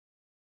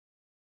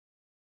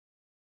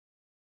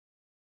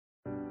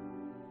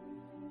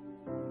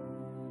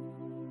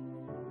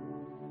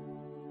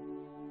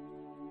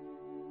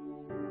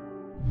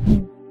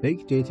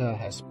Big data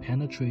has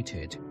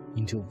penetrated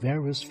into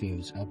various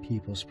fields of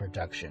people's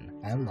production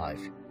and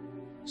life,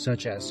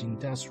 such as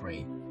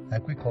industry,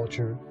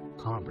 agriculture,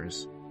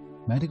 commerce,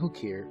 medical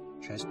care,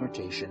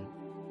 transportation,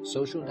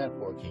 social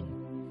networking,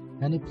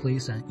 and it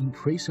plays an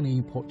increasingly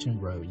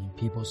important role in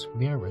people's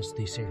various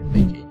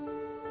decision-making.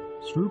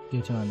 Through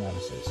data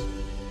analysis,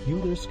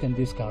 users can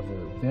discover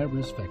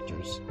various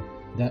factors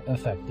that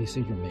affect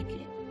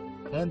decision-making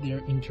and their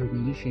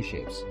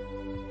interrelationships,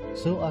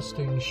 so as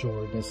to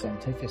ensure the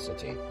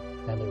scientificity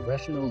and the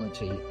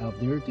rationality of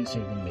their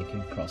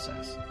decision-making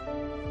process.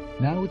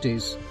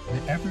 Nowadays,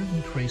 the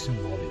ever-increasing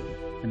volume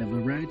and a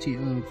variety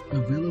of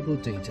available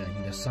data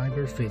in the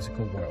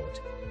cyber-physical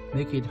world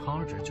make it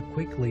harder to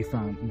quickly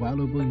find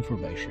valuable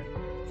information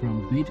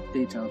from big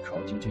data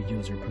according to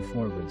user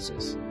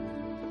preferences.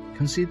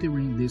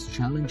 Considering this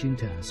challenging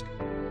task,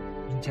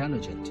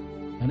 intelligent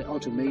and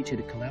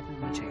automated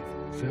collaborative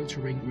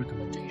filtering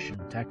recommendation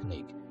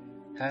technique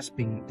has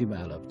been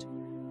developed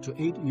to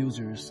aid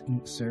users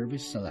in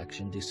service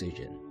selection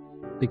decision,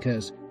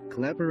 because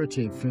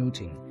collaborative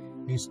filtering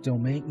is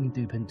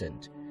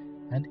domain-independent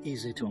and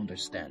easy to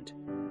understand,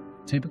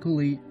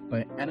 typically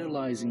by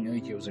analyzing a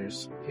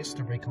user's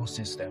historical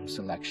system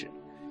selection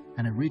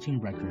and rating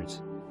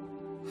records.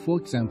 For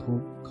example,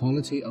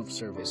 quality of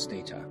service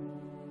data.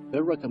 The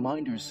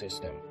recommender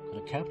system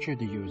could capture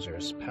the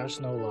user's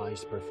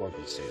personalized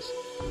preferences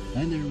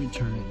and then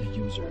return the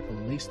user a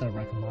list of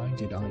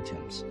recommended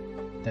items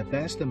that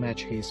best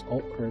match his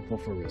or her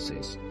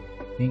preferences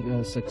in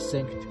a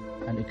succinct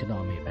and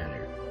economic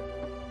manner.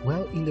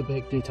 While in the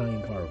big data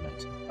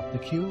environment, the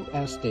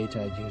QoS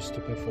data used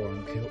to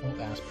perform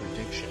QoS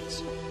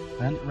predictions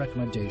and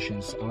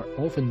recommendations are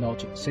often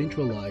not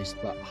centralized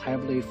but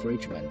heavily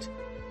fragmented.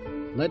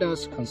 Let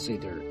us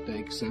consider the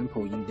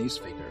example in this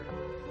figure.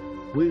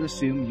 We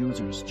assume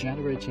users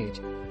generated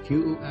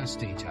QoS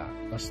data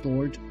are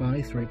stored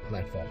by three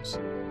platforms: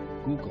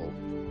 Google,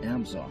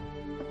 Amazon,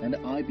 and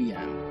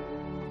IBM.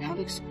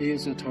 Alex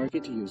is a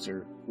target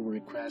user who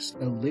requests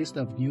a list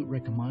of new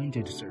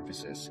recommended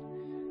services.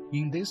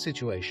 In this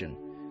situation,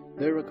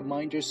 the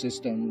recommender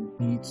system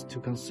needs to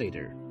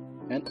consider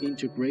and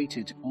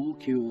integrate all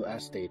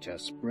QoS data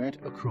spread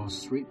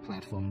across three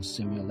platforms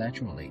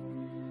simultaneously,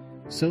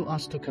 so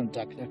as to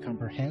conduct a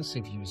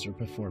comprehensive user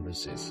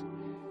preferences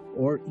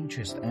or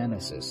interest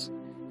analysis,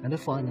 and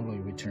finally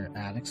return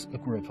Alex a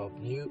group of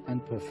new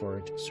and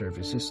preferred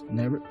services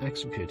never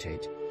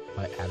executed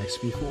by Alex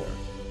before.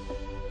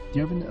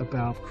 Given the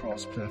above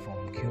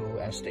cross-platform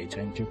QoS data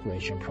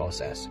integration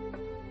process,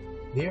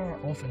 there are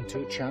often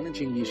two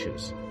challenging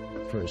issues.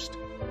 First,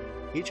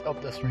 each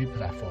of the three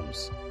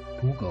platforms,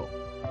 Google,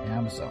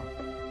 Amazon,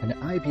 and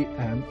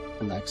IBM,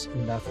 lacks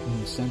enough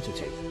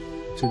incentive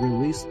to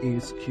release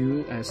its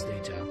QoS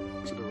data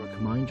to the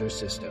recommender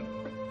system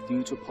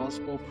due to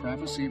possible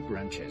privacy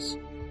breaches.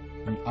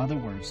 In other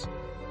words,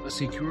 a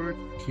secure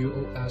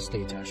QoS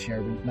data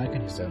sharing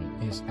mechanism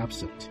is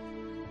absent.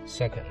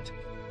 Second,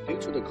 due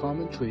to the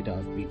common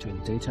trade-off between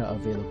data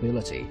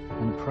availability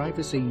and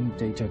privacy in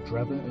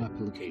data-driven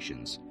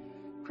applications,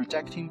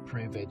 protecting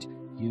private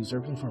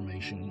user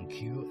information in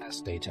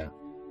QoS data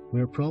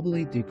will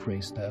probably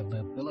decrease the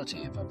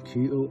availability of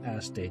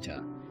QoS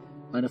data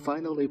and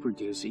finally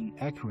produce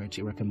inaccurate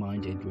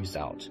recommended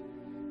results.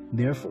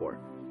 Therefore,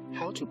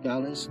 how to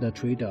balance the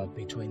trade-off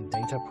between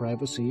data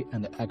privacy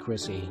and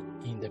accuracy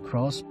in the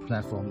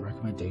cross-platform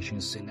recommendation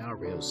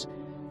scenarios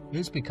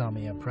is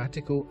becoming a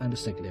practical and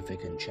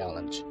significant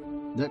challenge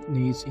that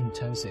needs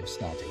intensive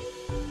study.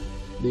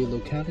 The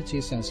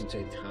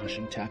locality-sensitive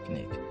hashing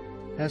technique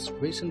has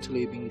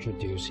recently been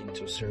introduced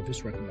into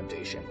service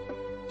recommendation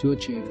to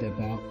achieve the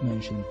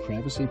above-mentioned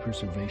privacy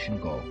preservation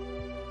goal.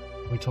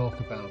 We talk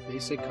about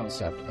basic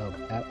concept of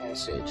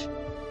LSH.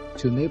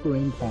 Two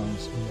neighboring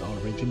points in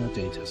the original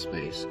data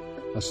space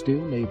are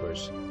still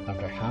neighbors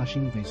after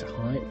hashing with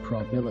high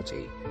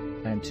probability,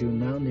 and two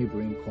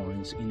non-neighboring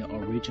points in the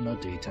original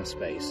data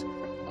space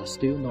are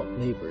still not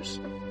neighbors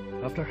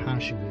after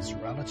hashing with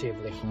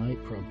relatively high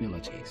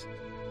probabilities.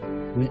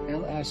 When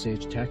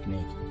LSH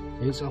technique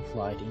is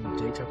applied in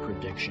data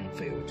prediction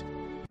field,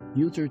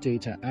 user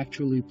data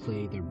actually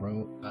play the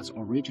role as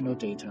original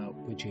data,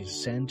 which is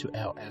sent to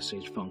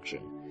LSH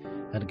function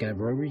and get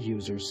every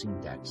user's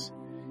index.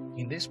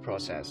 In this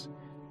process,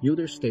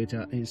 user's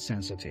data is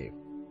sensitive,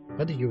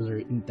 but the user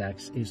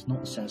index is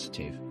not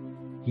sensitive.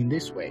 In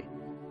this way,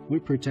 we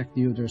protect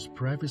the user's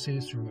privacy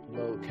through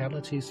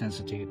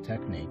locality-sensitive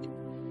technique,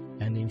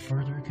 and in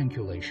further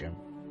calculation,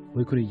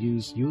 we could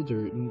use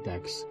user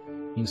index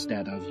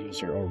instead of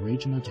user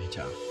original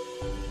data.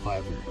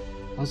 However,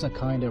 as a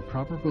kind of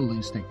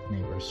probabilistic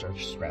neighbor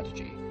search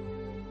strategy,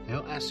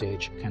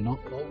 LSH cannot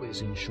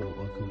always ensure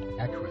a good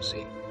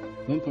accuracy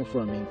when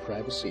performing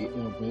privacy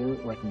or rare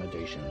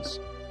recommendations,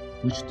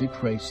 which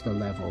decrease the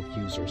level of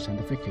user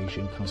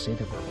sanctification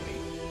considerably.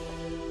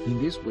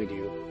 In this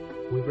video,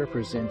 we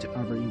represent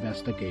our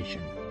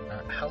investigation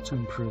on how to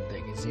improve the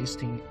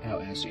existing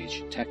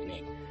LSH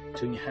technique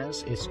to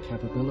enhance its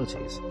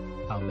capabilities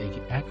on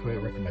making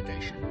accurate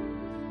recommendation,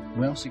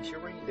 while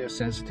securing their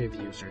sensitive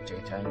user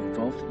data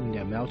involved in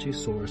their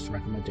multi-source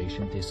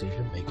recommendation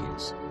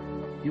decision-makings.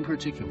 In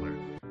particular,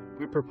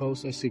 we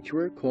propose a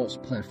secure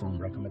cross-platform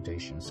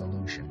recommendation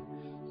solution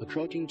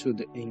according to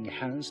the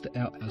enhanced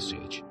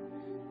LSH.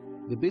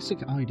 The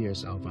basic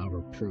ideas of our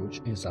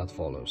approach is as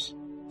follows.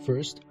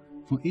 First,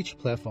 for each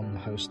platform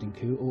hosting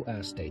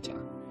QoS data,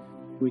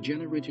 we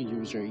generate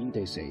user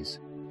indices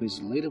with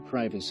little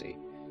privacy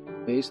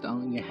based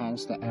on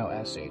enhanced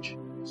LSH.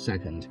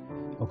 Second,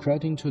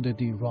 according to the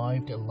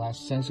derived less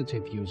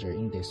sensitive user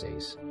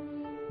indices,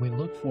 we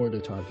look for the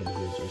target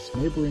users'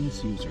 neighboring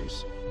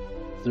users.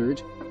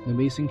 Third, the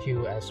missing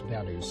QoS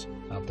values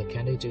of the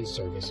candidate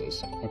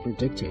services are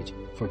predicted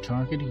for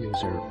target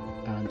user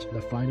and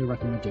the final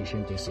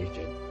recommendation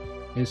decision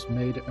is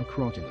made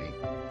accordingly.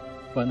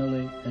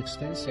 Finally,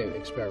 extensive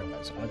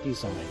experiments are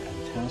designed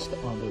and tested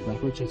on the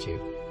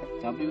representative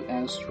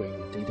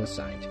WS-stream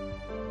dataset.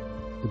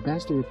 The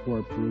best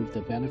report proved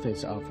the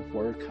benefits of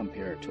work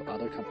compared to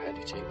other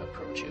competitive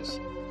approaches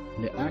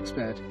in the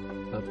aspect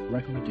of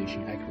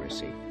recommendation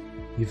accuracy,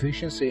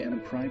 efficiency,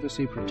 and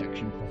privacy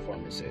protection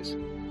performances.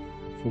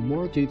 For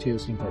more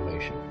detailed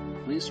information,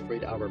 please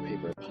read our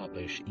paper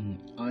published in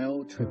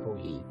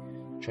IEEE,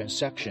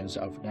 Transactions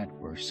of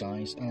Network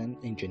Science and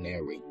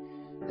Engineering.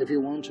 If you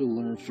want to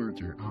learn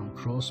further on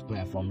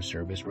cross-platform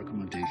service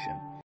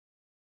recommendation,